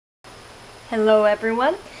Hello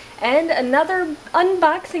everyone, and another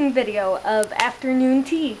unboxing video of afternoon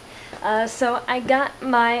tea. So I got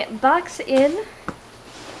my box in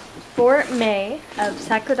for May of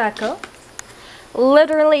Sakuraco.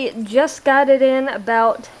 Literally just got it in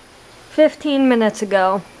about 15 minutes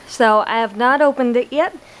ago. So I have not opened it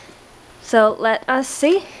yet. So let us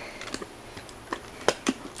see.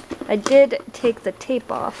 I did take the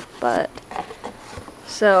tape off, but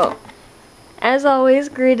so as always,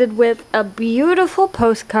 greeted with a beautiful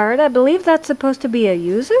postcard. I believe that's supposed to be a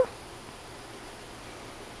yuzu.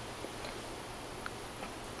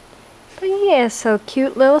 But yeah, so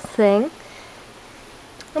cute little thing.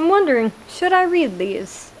 I'm wondering, should I read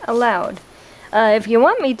these aloud? If you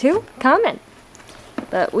want me to, comment.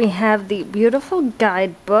 But we have the beautiful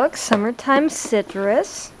guidebook, Summertime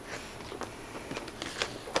Citrus.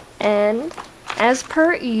 And as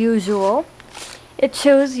per usual, it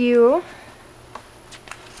shows you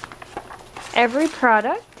every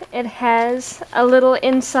product. It has a little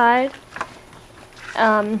inside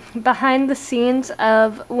behind the scenes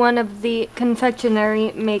of one of the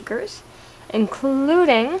confectionery makers,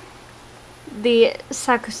 including the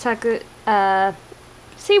Sakuraco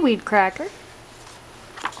seaweed cracker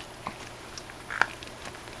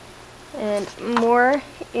and more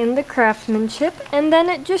in the craftsmanship, and then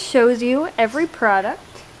it just shows you every product.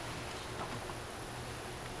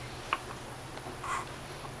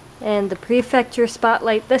 And the prefecture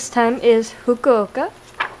spotlight this time is Fukuoka.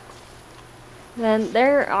 Then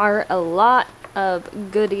there are a lot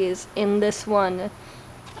of goodies in this one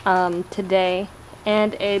today.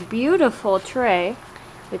 And a beautiful tray,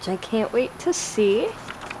 which I can't wait to see.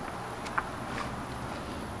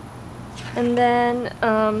 And then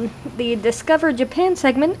the Discover Japan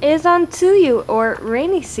segment is on Tsuyu, or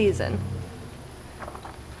rainy season.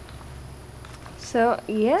 So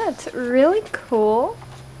yeah, it's really cool.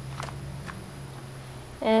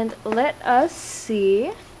 And let us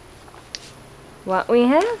see what we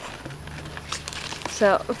have.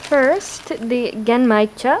 So first, the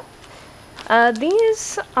genmaicha.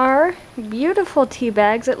 These are beautiful tea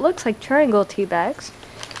bags. It looks like triangle tea bags.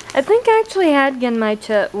 I think I actually had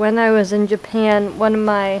genmaicha when I was in Japan. One of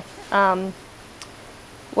my,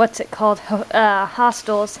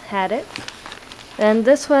 hostels had it. And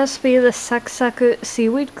this must be the Sakuraco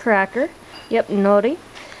seaweed cracker. Yep, nori.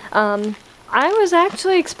 I was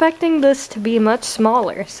actually expecting this to be much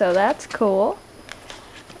smaller, so that's cool.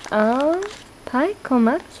 Pai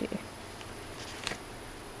komachi.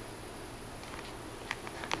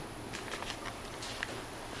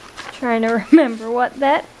 Trying to remember what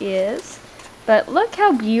that is. But look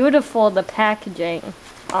how beautiful the packaging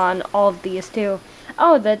on all of these too.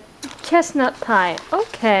 Oh, the chestnut pie.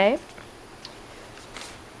 Okay.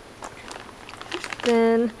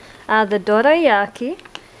 Then the dorayaki.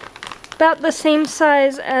 About the same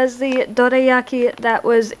size as the dorayaki that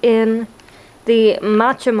was in the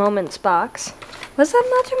Matcha Moments box. Was that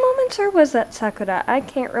Matcha Moments or was that Sakura? I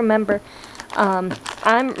can't remember. I'm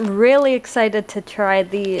really excited to try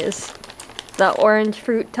these. The orange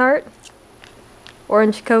fruit tart.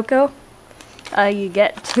 Orange cocoa. You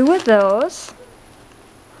get 2 of those.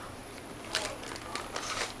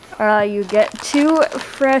 You get 2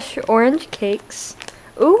 fresh orange cakes.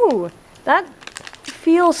 Ooh, that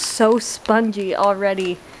feels so spongy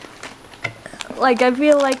already. Like, I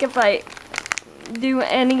feel like if I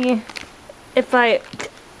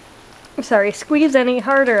squeeze any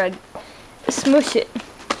harder, I'd smoosh it.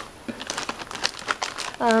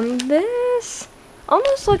 This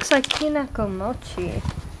almost looks like kinako mochi.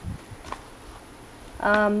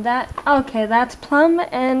 That's plum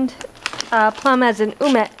and, plum as in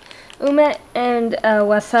ume. Ume and,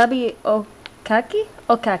 wasabi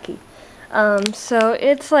okaki. So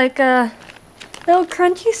it's like a little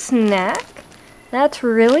crunchy snack. That's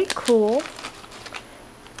really cool.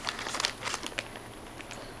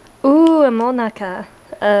 Ooh, a monaka.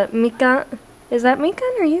 Mikan. Is that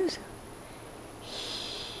mikan or yuzu?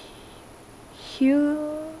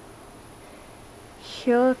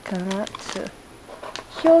 Hyokanatsu.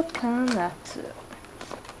 Hyokanatsu.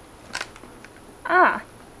 Ah.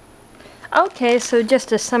 Okay, so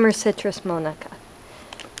just a summer citrus monaka.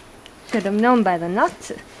 Should have known by the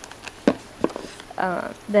nuts.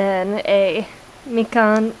 Then a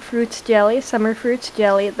mikan fruits jelly, summer fruits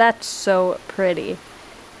jelly. That's so pretty.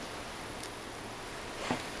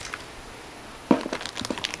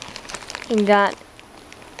 We got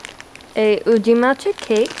a ujimatcha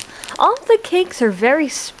cake. All of the cakes are very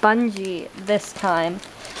spongy this time.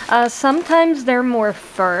 Sometimes they're more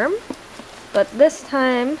firm, but this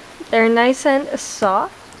time they're nice and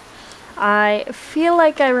soft. I feel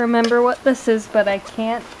like I remember what this is, but I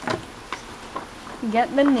can't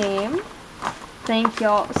get the name. Thank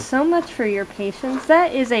y'all so much for your patience.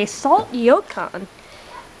 That is a salt yokon.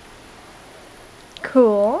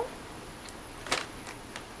 Cool.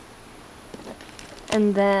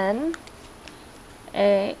 And then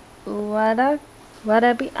a warabi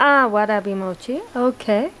mochi.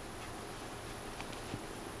 Okay.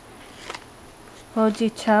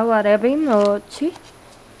 Hojicha warabi mochi.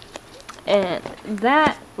 And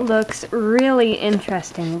that looks really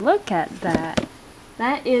interesting. Look at that.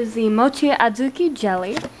 That is the mochi azuki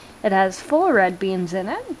jelly. It has full red beans in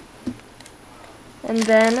it. And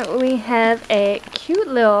then we have a cute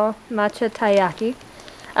little matcha taiyaki.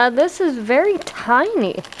 This is very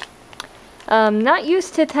tiny. Not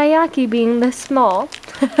used to taiyaki being this small.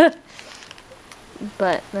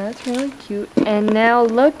 But that's really cute. And now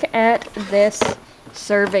look at this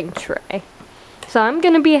serving tray. So I'm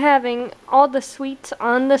going to be having all the sweets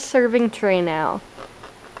on the serving tray now.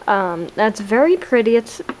 That's very pretty.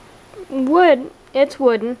 It's wood. It's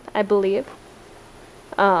wooden, I believe.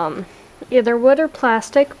 Either wood or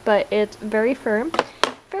plastic, but it's very firm.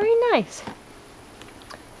 Very nice.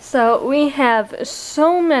 So we have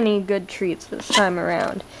so many good treats this time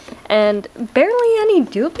around. And barely any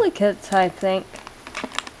duplicates, I think.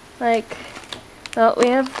 Like, well, we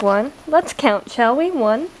have one. Let's count, shall we?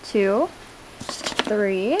 1, 2,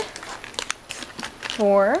 3,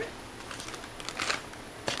 4,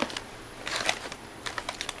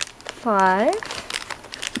 5,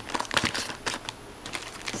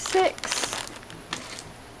 6,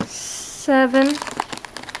 7,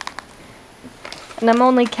 and I'm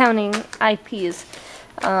only counting IPs,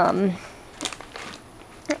 not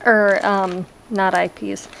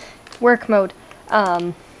IPs, work mode,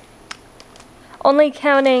 only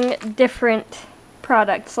counting different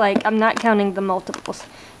products, like I'm not counting the multiples.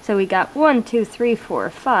 So we got 1, 2, 3, 4,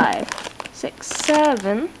 5, 6,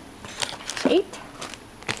 7, 8,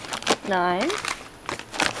 9,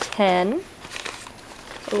 10,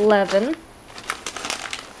 11.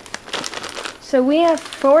 So we have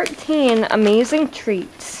 14 amazing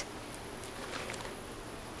treats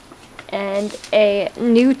and a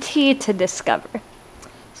new tea to discover.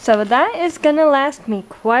 So that is gonna last me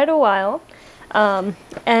quite a while.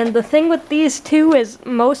 And the thing with these two is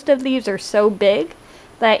most of these are so big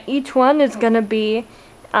that each one is gonna be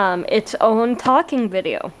its own talking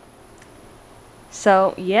video.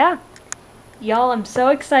 So yeah. Y'all, I'm so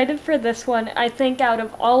excited for this one. I think out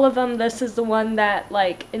of all of them, this is the one that,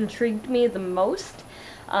 like, intrigued me the most.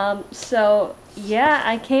 So, yeah,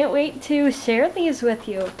 I can't wait to share these with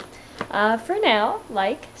you. For now,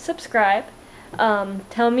 like, subscribe.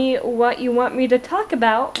 Tell me what you want me to talk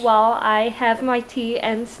about while I have my tea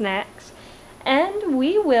and snacks. And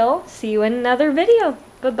we will see you in another video.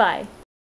 Bye-bye.